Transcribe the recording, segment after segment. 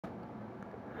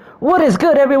What is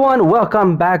good, everyone?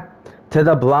 Welcome back to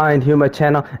the Blind Humor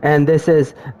channel, and this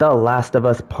is The Last of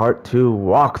Us Part 2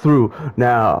 walkthrough.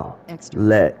 Now,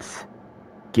 let's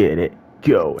get it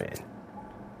going.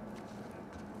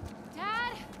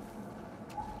 Dad?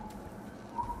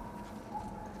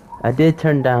 I did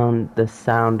turn down the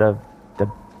sound of the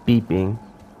beeping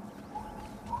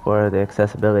for the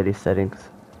accessibility settings,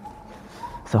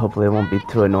 so hopefully it won't be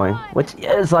too annoying. Which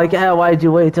is like, why'd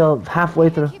you wait till halfway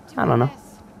through? I don't know.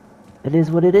 It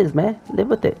is what it is, man. Live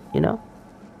with it, you know?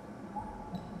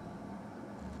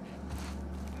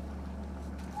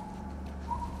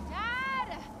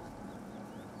 Dad!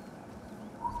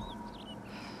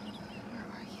 Where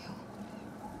are you?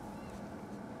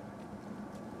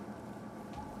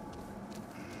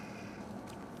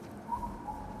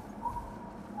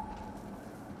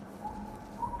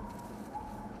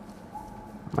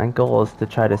 My goal is to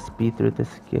try to speed through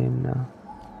this game now.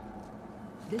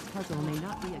 This puzzle may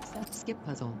not be accept skip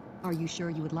puzzle. Are you sure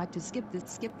you would like to skip this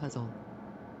skip puzzle?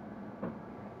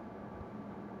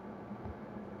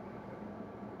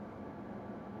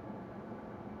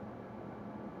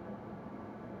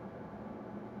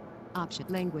 Option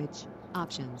language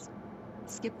options.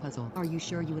 Skip puzzle. Are you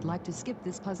sure you would like to skip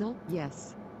this puzzle?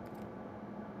 Yes.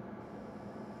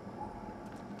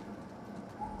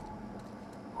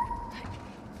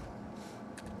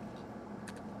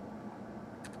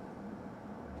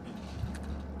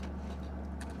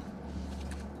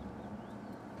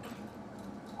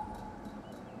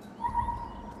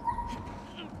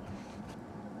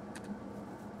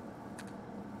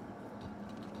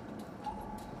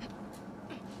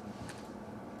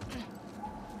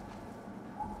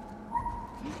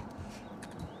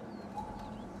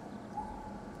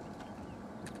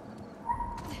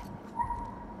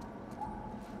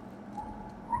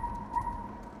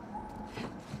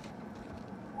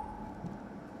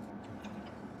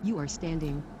 You are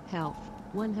standing. Health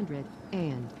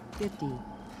 150.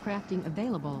 Crafting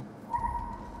available.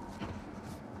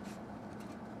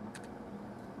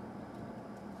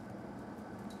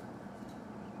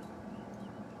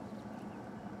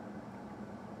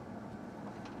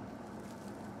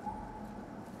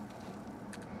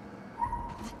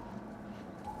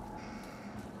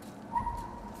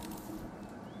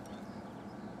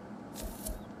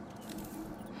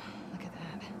 Look at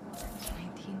that.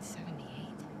 1978.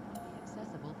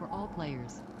 Accessible for all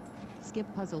players. Skip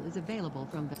puzzle is available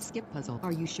from the skip puzzle.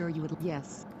 Are you sure you would?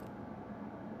 Yes.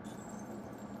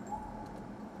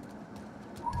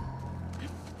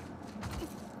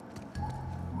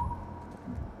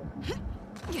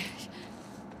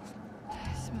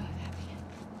 Smooth, happy.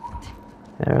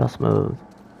 They're real smooth.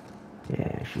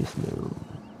 Yeah, she's smooth.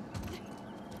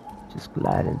 Just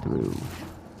gliding through.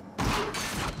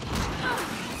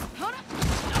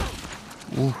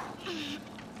 Oof.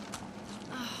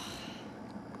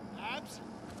 Abs?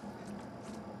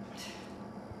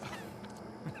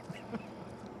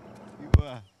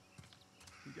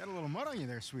 You got a little mud on you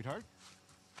there, sweetheart.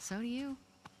 So do you.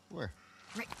 Where?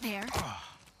 Right there.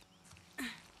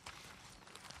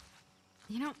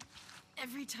 You know,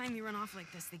 every time you run off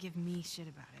like this, they give me shit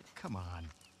about it. Come on.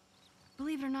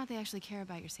 Believe it or not, they actually care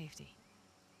about your safety.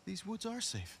 These woods are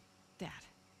safe. Dad.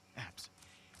 Abs,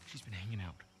 she's been hanging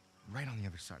out right on the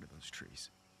other side of those trees.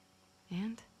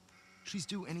 And? She's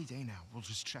due any day now. We'll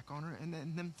just check on her and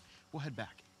then we'll head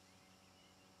back.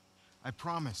 I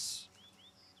promise.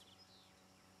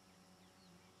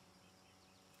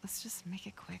 Let's just make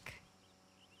it quick.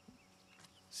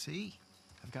 See?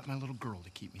 I've got my little girl to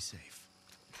keep me safe.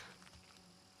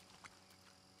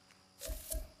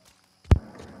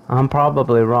 I'm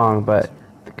probably wrong, but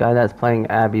the guy that's playing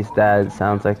Abby's dad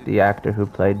sounds like the actor who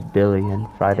played Billy in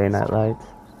Friday Night Lights.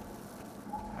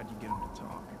 How'd you get him to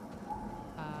talk?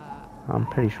 I'm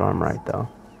pretty sure I'm right, though.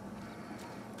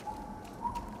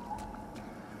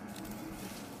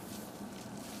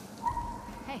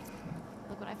 Hey,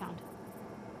 look what I found.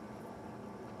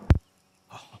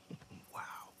 Oh,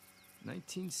 wow.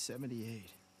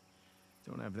 1978.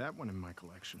 Don't have that one in my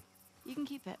collection. You can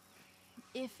keep it.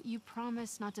 If you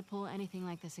promise not to pull anything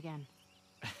like this again.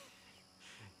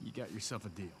 You got yourself a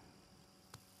deal.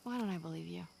 Why don't I believe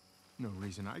you? No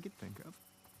reason I could think of.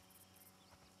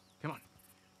 Come on,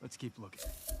 let's keep looking.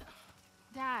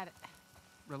 Dad.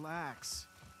 Relax.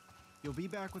 You'll be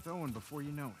back with Owen before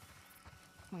you know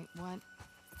it. Wait, what?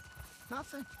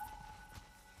 Nothing.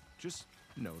 Just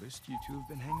noticed you two have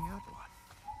been hanging out a lot.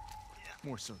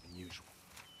 More so than usual.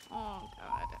 Oh,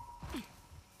 God.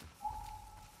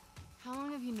 How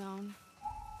long have you known?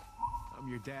 I'm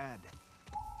your dad.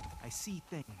 I see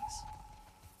things.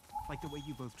 Like the way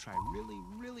you both try really,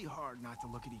 really hard not to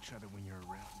look at each other when you're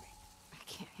around me. I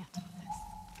can't handle this.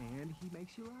 And he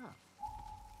makes you laugh.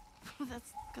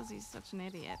 That's because he's such an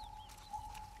idiot.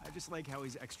 I just like how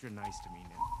he's extra nice to me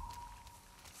now.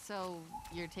 So,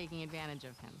 you're taking advantage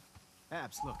of him.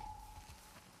 Abs, look.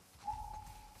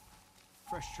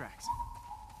 Fresh tracks.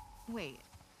 Wait,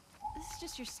 this is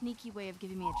just your sneaky way of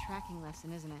giving me a tracking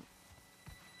lesson, isn't it?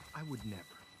 I would never.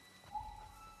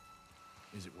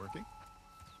 Is it working?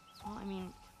 Well, I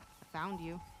mean, I found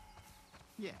you.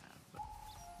 Yeah, but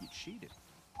you cheated.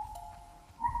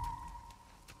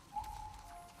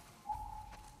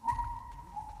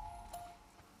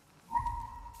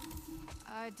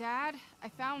 Dad, I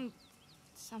found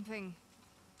something.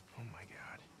 Oh my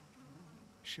god.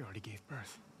 She already gave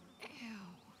birth. Ew.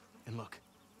 And look,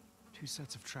 2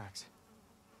 sets of tracks.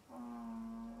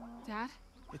 Dad?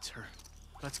 It's her.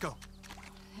 Let's go.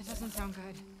 That doesn't sound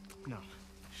good. No,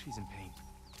 she's in pain.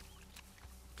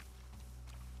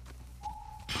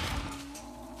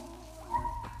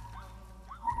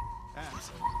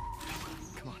 Abs.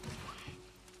 Come on.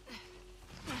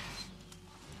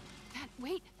 Dad,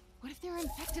 wait! What if they're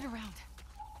infected around?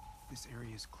 This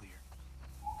area is clear.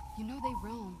 You know they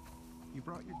roam. You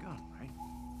brought your gun, right?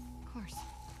 Of course.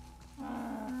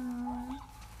 Oh,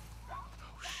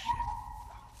 shit.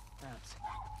 Abs.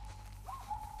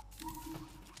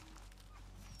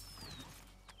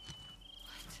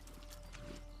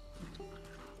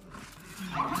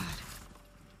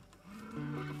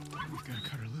 We've got to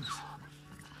cut her loose.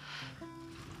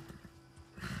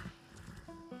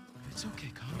 It's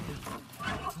okay, calm down.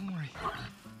 Don't worry.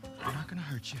 I'm not gonna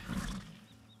hurt you.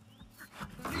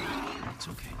 It's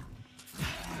okay.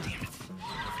 Damn it.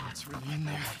 It's really in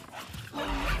there.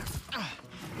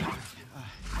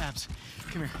 Abs,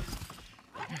 come here.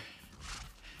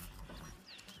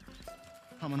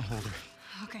 I'm gonna hold her.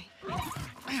 Okay.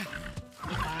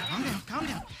 Calm down, calm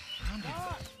down. Calm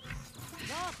down.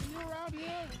 Doc, are you around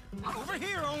here? Over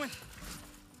here, Owen.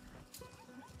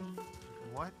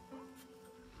 What?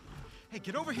 Hey,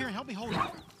 get over here and help me hold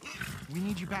her. We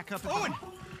need you back up. Owen!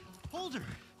 Hold her.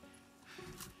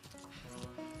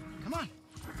 Come on.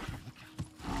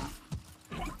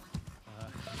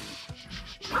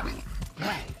 All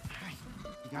right.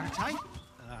 You got her tight?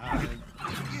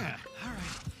 Yeah. All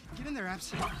right. Get in there,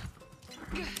 Abs.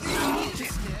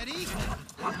 Steady.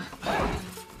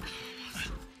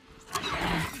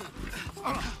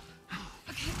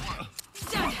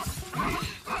 Dad!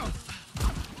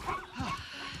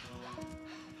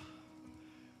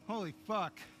 Holy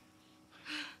fuck.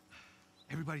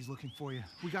 Everybody's looking for you.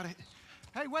 We gotta...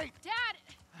 Hey, wait! Dad!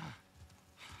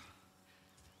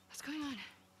 What's going on?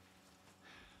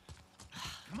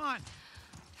 Come on.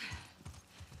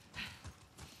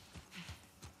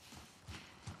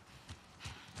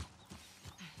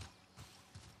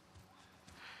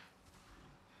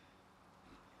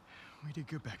 We did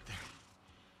good back there.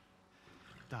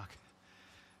 Doc,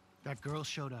 that girl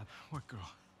showed up. What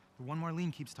girl? The one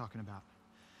Marlene keeps talking about.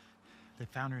 They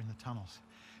found her in the tunnels.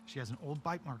 She has an old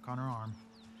bite mark on her arm.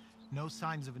 No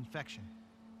signs of infection.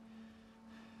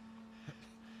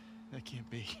 That can't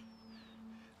be.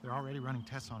 They're already running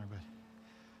tests on her, but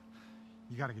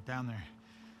you gotta get down there.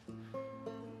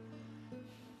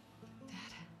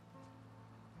 Dad?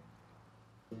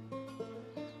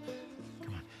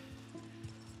 Come on.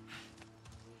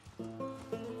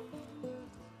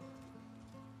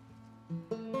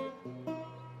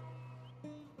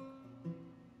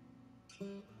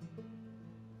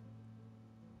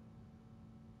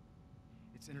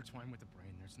 It's intertwined with the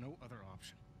brain. There's no other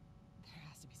option. There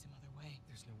has to be some other way.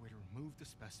 There's no way to remove the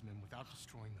specimen without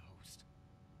destroying the host.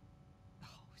 The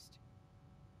host.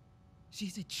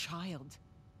 She's a child,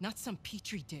 not some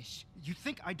petri dish. You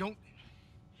think I don't...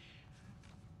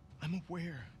 I'm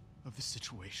aware of the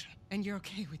situation. And you're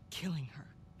okay with killing her?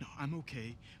 No, I'm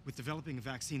okay with developing a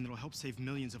vaccine that'll help save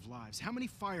millions of lives. How many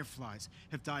fireflies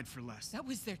have died for less? That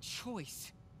was their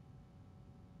choice.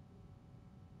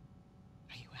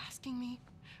 Are you asking me?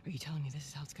 Or are you telling me this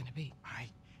is how it's gonna be? I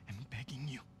am begging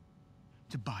you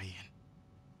to buy in.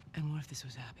 And what if this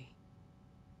was Abby?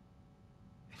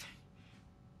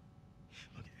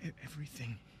 Look,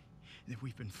 everything that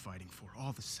we've been fighting for,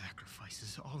 all the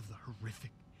sacrifices, all of the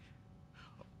horrific...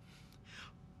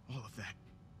 all of that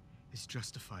is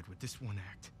justified with this one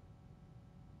act.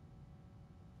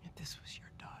 If this was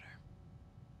your daughter,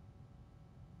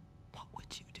 what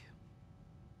would you do?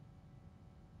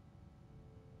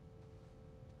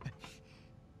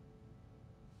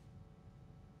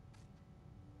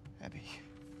 Abby,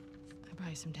 I'd buy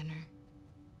you some dinner.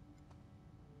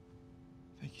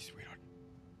 thank you, sweetheart.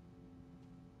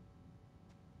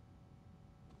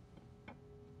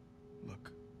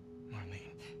 Look,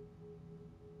 Marlene.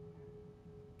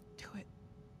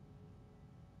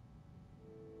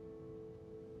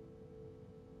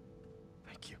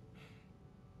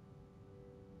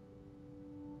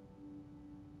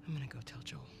 tell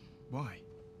Joel. Why?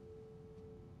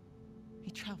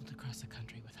 He traveled across the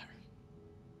country with her.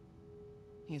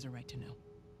 He has a right to know.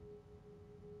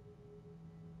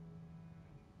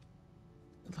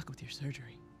 Good luck with your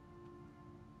surgery.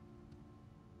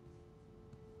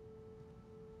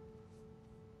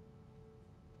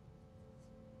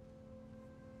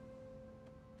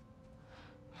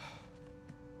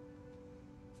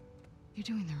 You're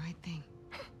doing the right thing.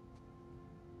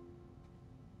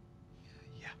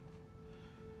 Yeah.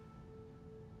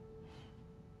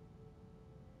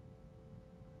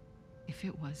 If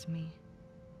it was me,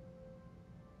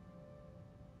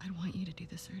 I'd want you to do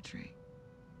the surgery.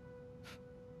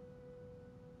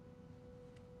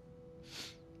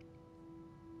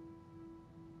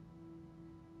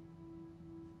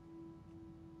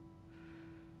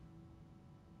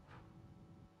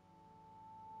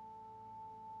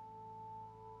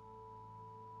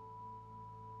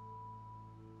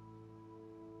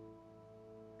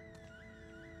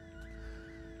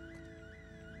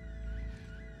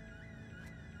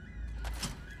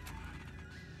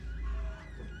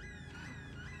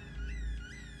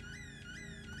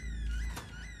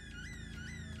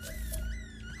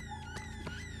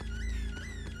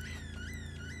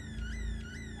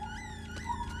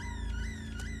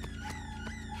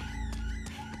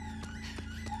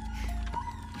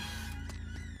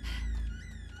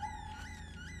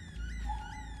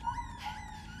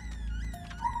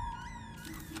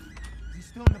 Is he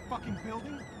still in the fucking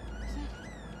building?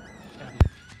 Abby.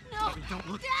 No! Abby, don't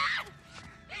look. Dad!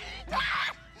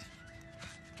 Dad!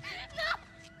 No!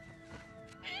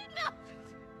 No!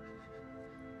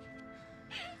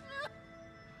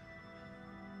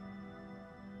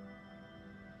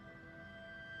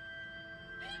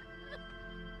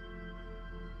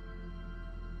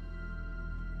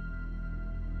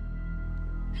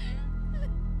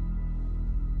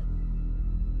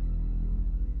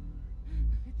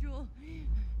 Joel,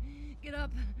 get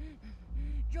up.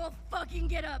 Joel, fucking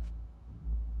get up.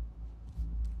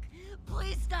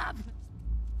 Please stop.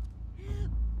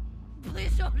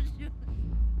 Please don't shoot.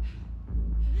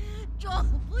 Joel,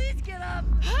 please get up.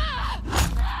 No!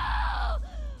 No!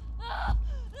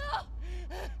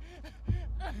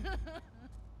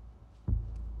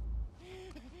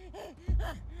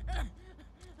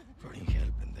 Fucking hell,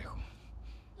 pendejo.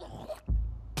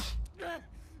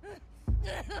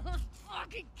 I'll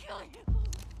fucking kill you.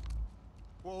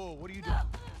 Whoa, what are you doing?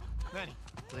 Manny.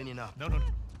 Cleaning up. No.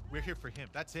 We're here for him.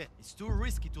 That's it. It's too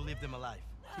risky to leave them alive.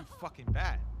 Too fucking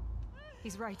bad.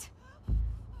 He's right.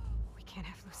 We can't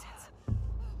have loose ends.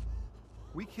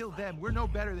 We killed them. We're no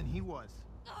better than he was.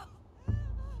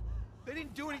 They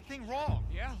didn't do anything wrong.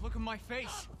 Yeah, look at my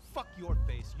face. Fuck your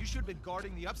face. You should have been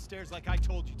guarding the upstairs like I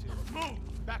told you to.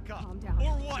 Move! Back up. Calm down.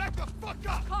 Or what? Back the fuck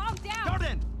up! Calm down!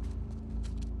 Garden!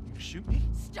 You shoot me?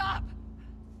 Stop!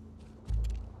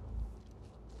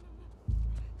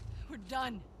 We're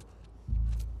done.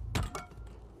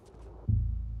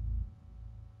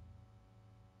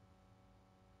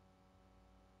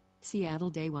 Seattle,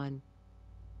 Day 1.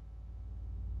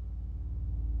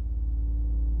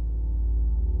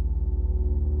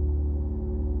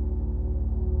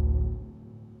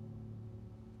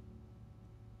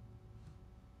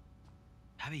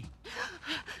 Abby.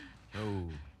 Oh.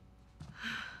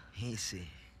 Easy.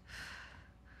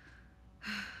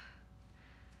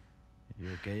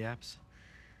 You okay, Abs?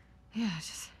 Yeah,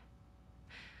 just...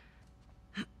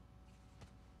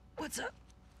 What's up?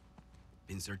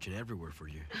 Been searching everywhere for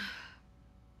you.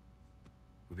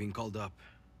 We've been called up.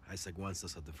 Isaac wants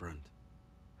us at the front.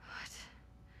 What?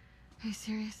 Are you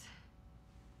serious?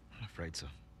 I'm afraid so.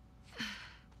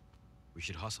 We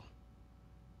should hustle.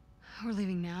 We're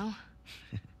leaving now?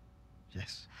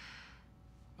 Yes.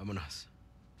 Vámonos.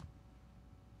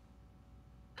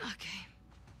 Okay.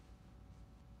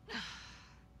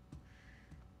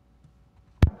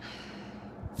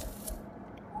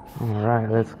 Alright,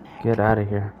 let's get out of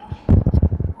here.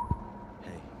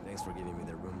 Hey, thanks for giving me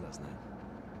the room last night.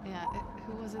 Yeah,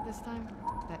 who was it this time?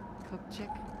 That cook chick?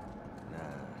 Nah,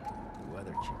 the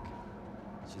weather chick.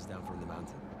 She's down from the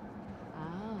mountain.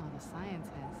 Oh, the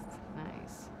scientist.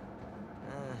 Nice.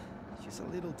 She's a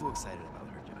little too excited about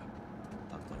her job.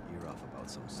 Talked my ear off about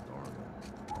some storm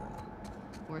and...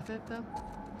 Worth it, though?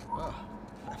 Oh,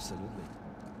 absolutely.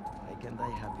 I can die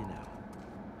happy now.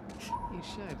 You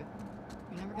should.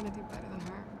 You're never gonna do better than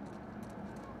her.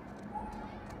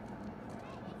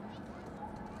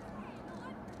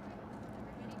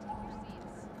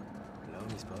 Hello,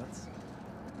 Miss Potts.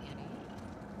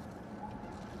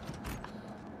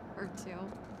 Her too.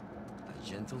 A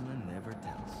gentleman never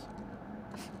tells.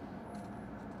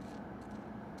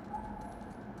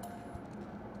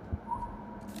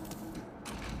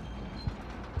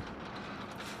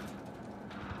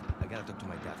 gotta talk to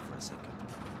my dad for a second.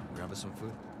 Grab us some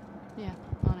food. Yeah,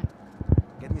 on it.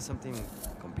 Get me something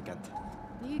con picante.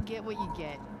 You get what you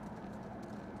get.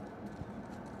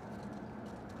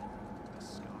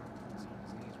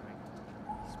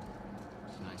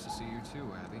 Nice to see you too,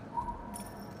 Abby.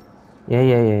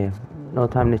 Yeah. No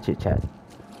time to chit chat.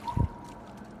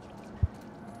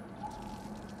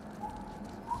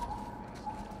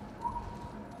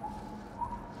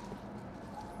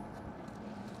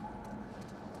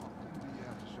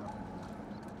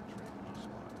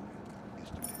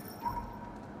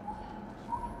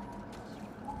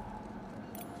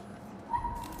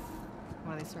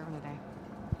 What are they serving today?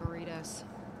 Burritos.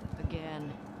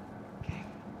 Again. Okay.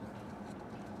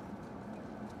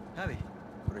 Abby,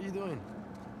 what are you doing?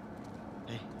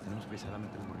 Hey, tenemos prisa, dame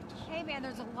 3 burritos. Hey man,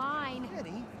 there's a line.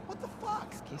 Eddie, what the fuck?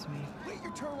 Excuse me. Wait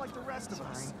your turn like the rest of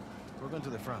us. We're going to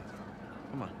the front.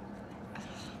 Come on.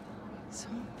 So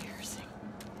embarrassing.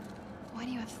 Why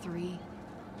do you have 3?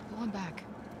 Go on back.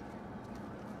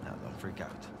 Now, don't freak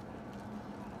out.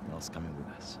 Mel's coming with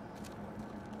us.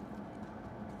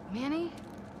 Manny?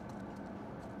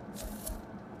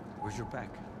 Where's your pack?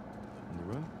 In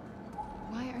the room?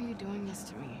 Why are you doing this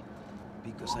to me?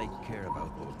 Because I care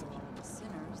about both of you.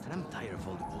 And I'm tired of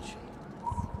all the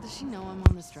bullshit. Does she know I'm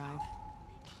on this drive?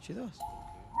 She does.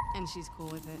 And she's cool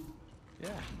with it? Yeah.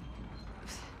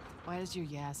 Why does your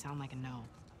yeah sound like a no?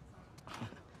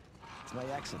 It's my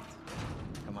accent.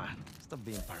 Come on, stop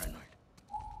being paranoid.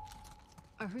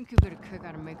 I think you get a kick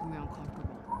out of making me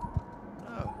uncomfortable.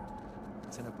 No.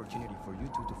 It's an opportunity for you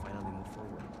two to finally move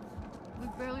forward.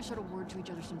 We've barely said a word to each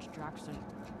other since Jackson.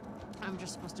 I'm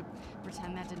just supposed to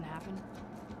pretend that didn't happen?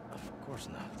 Of course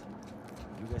not.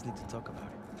 You guys need to talk about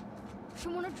it. She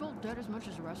wanted Joel dead as much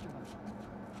as the rest of us.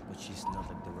 But she's not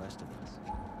like the rest of us.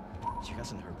 She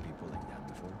hasn't hurt people like that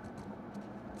before.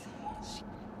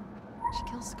 She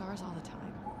kills scars all the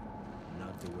time.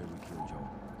 Not the way we kill Joe.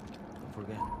 Don't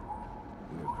forget,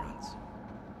 we are grunts.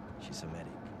 She's a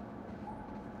medic.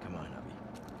 Come on, Abby.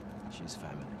 She's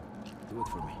family. Do it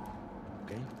for me,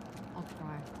 okay? I'll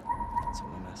try. That's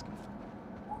all I'm asking for.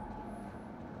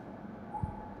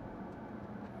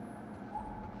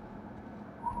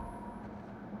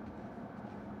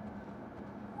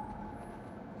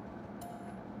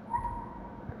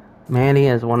 Manny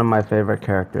is one of my favorite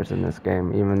characters in this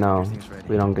game, even though Everything's ready.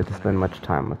 we don't get to spend much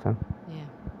time with him. Yeah,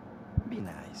 Be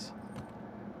nice.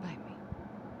 bite me.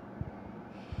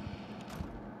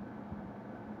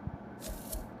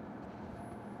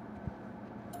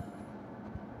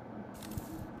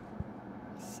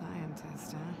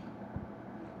 Scientist, huh?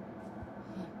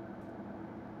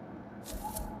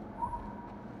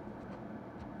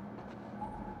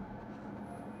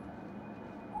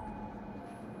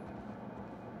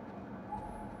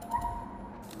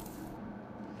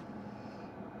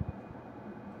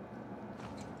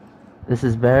 This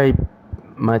is very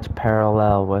much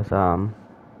parallel with Knock,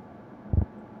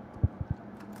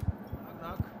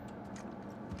 knock.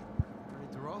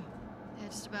 Ready to roll? Yeah,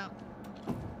 just about.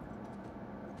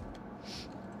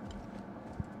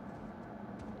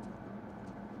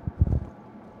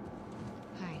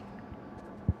 Hi.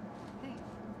 Hey.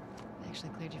 I actually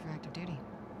cleared you for active duty.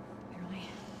 Barely.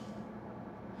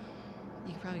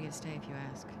 You could probably get a stay if you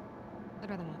ask. I'd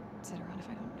rather not sit around if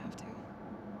I don't have to.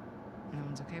 No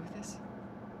one's okay with this?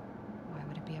 Why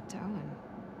would it be up to Owen?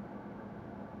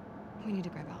 We need to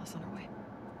grab Alice on our way.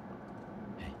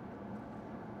 Hey.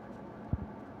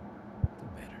 Do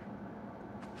better.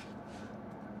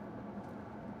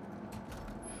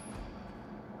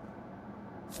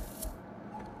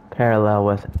 parallel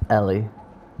with Ellie.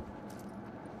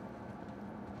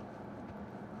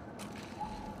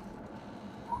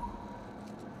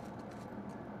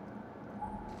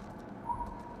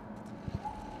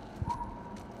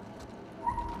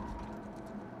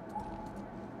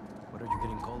 What are you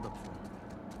getting called up for?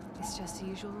 It's just the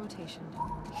usual rotation, don't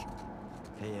worry.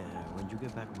 Hey, when you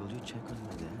get back, will you check on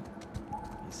my dad?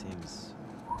 He seems,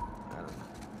 I don't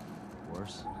know,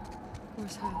 worse.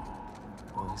 Where's how?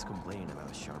 Well, he's complaining about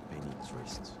a sharp pain in his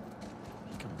wrists.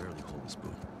 He can barely hold a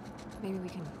spoon. Maybe we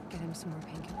can get him some more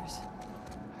painkillers.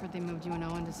 Heard they moved you and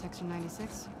Owen to Section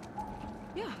 96?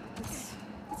 Yeah,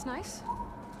 it's nice.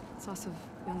 It's lots of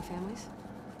young families.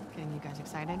 Getting you guys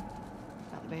excited?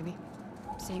 About the baby?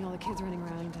 Seeing all the kids running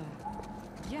around,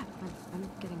 yeah, I'm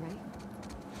getting ready.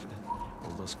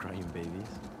 All those crying babies.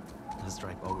 Let's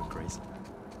drive Owen crazy.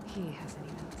 He hasn't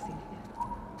even seen it yet.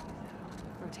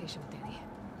 Rotation with Danny.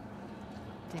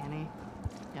 Danny.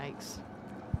 Yikes.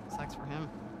 Sucks for him.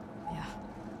 Yeah.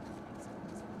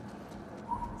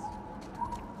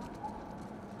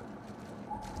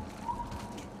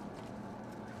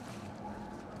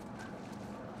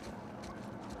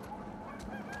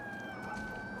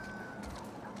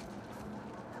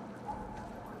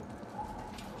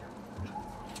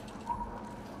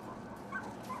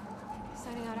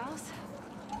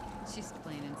 She's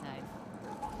playing inside.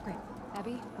 Great.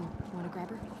 Abby, you want to grab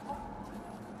her?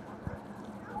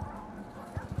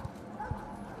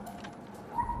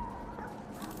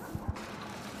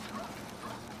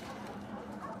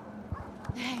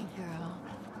 Hey, girl.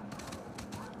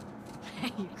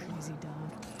 Hey, you crazy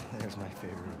dog. There's my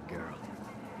favorite girl.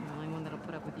 I'm the only one that'll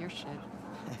put up with your shit.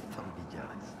 Don't be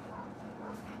jealous.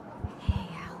 Hey,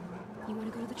 Al. You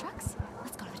want to go to the trucks?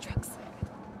 Let's go to the trucks.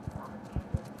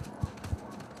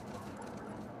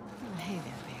 Oh, hey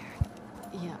there,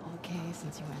 Bear. Yeah, okay,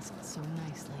 since you asked so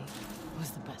nicely.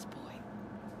 Who's the best boy?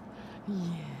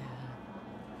 Yeah.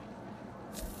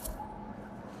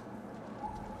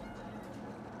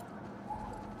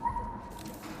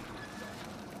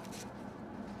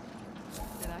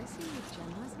 Did I see you with Jen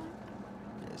last night?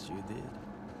 Yes, you did.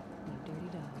 You dirty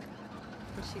dog.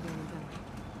 What's she doing in town?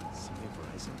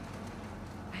 Supervising.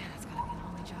 Man, that's gotta be an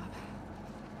only job.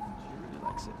 She really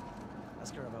likes it.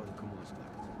 Ask her about the Cumulus Black.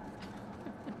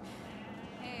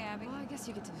 Hey, Abby. Well, I guess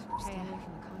you get to stay away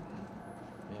from the compound.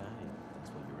 Yeah, that's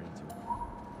what you're into.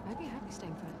 I'd be happy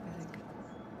staying put, I think.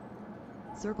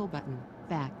 Circle button.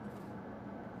 Back.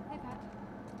 Hey, Pat.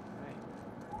 Right.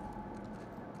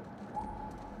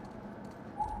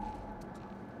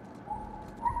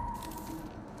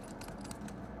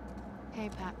 Hey,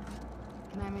 Pat.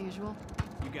 Can I have my usual?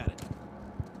 You got it.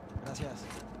 Gracias.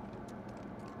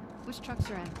 Which trucks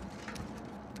are in?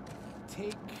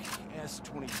 Take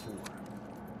S24.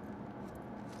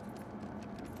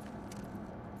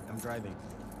 I'm driving.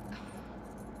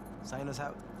 Sign us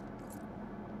out.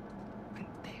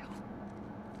 Pendejo.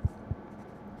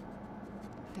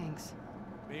 Thanks.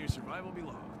 May your survival be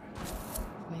long.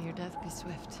 May your death be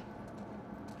swift.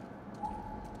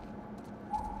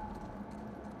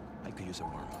 I could use a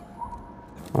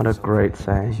warm-up. What a great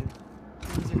saying.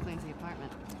 User cleans the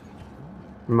apartment.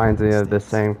 Reminds me of the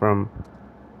saying from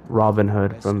Robin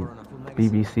Hood Best from score on a full the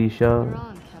magazine. BBC You're show,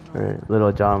 on, Kevin. where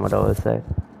Little John would always say,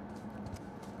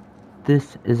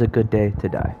 "This is a good day to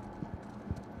die."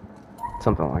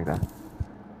 Something like that.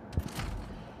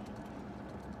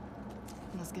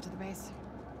 Let's get to the base.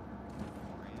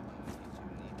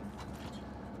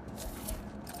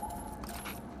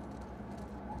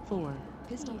 Four.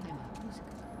 Pistol Yeah. ammo. Music.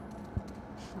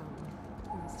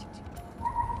 Oh, it's too cheap.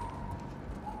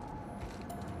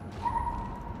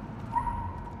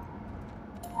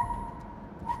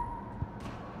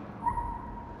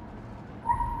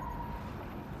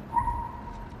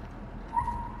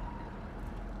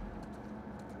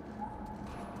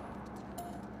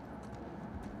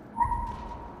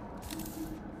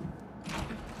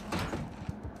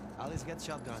 Alice gets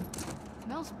shotgun.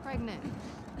 Mel's pregnant.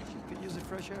 She could use the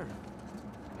fresh air.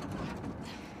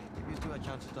 Give you two a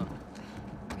chance to talk.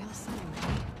 Real exciting.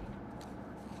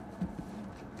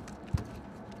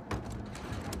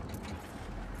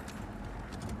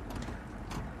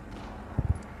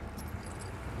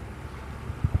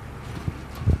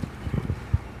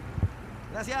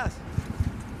 Gracias.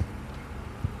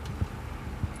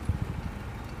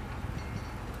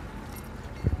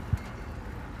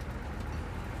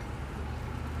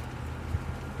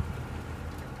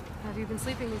 Have you been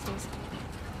sleeping these days?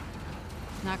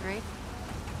 Not great?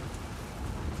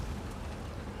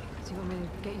 Do you want me to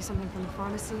get you something from the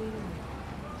pharmacy?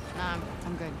 Nah,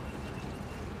 I'm good.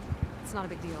 It's not a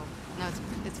big deal. No,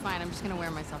 it's fine. I'm just gonna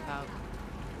wear myself out.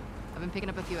 I've been picking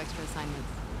up a few extra assignments.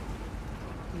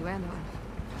 You and Owen.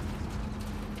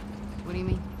 What do you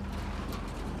mean?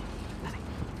 Nothing.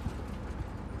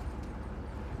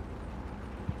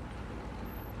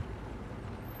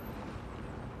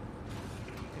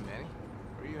 Hey, Manny.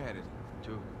 Where are you headed?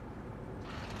 To.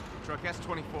 Truck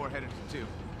S24 headed to 2.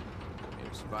 May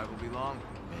your survival be long.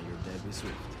 May your death be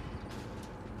swift.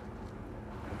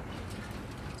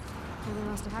 Really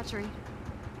lost a hatchery.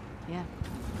 Yeah.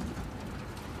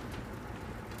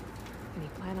 Any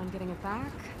plan on getting it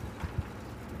back?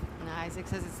 No, Isaac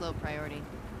says it's low priority.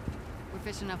 We're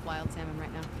fishing enough wild salmon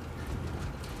right now.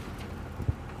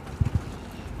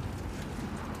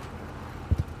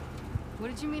 What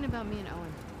did you mean about me and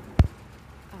Owen?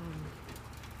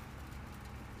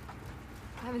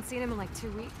 I haven't seen him in like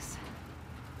 2 weeks.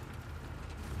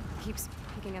 He keeps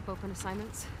picking up open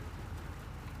assignments.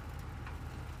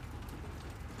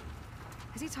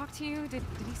 Has he talked to you? Did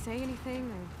he say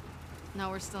anything? Or... No,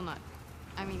 we're still not.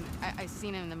 I mean, I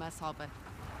seen him in the mess hall, but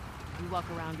we walk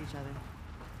around each other.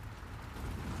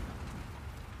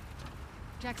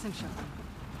 Jackson shot him.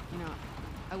 You know,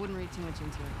 I wouldn't read too much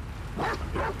into it.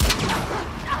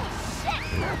 Oh, shit!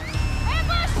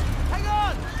 Ambush! Hang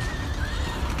on!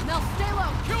 Mel, stay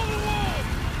low! Kill the wolf!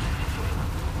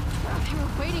 They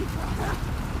were waiting for us.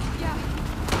 Yeah.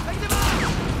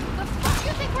 The fuck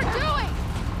you think we're doing?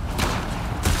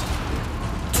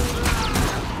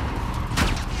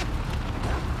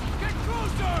 Get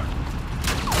closer!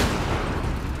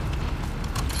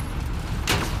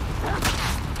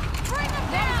 Bring them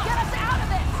down! Get us out of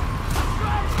this!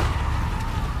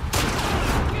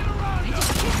 Get around They him!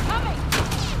 just keep coming!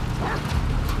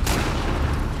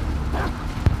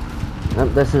 Yep,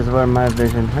 this is where my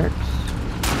vision hurts.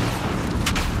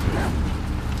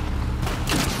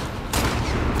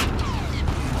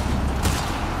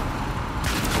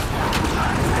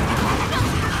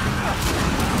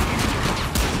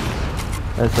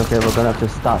 That's okay, we're gonna have to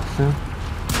stop soon.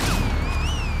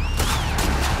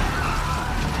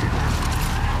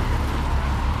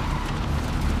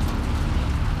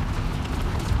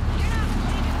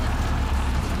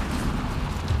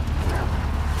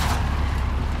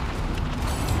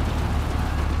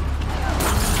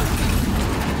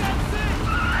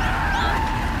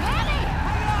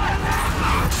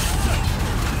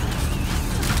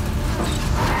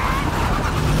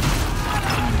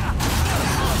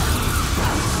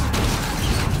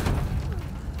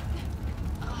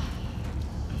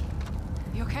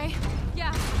 You okay?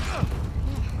 Yeah.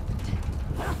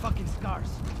 Fucking scars.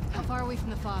 How far are we from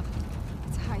the fob?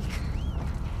 It's a hike.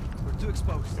 We're too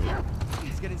exposed.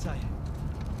 Let's get inside.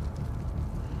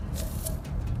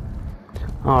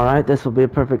 Alright, this will be a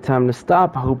perfect time to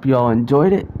stop. I hope you all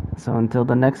enjoyed it. So until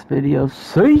the next video,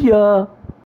 see ya!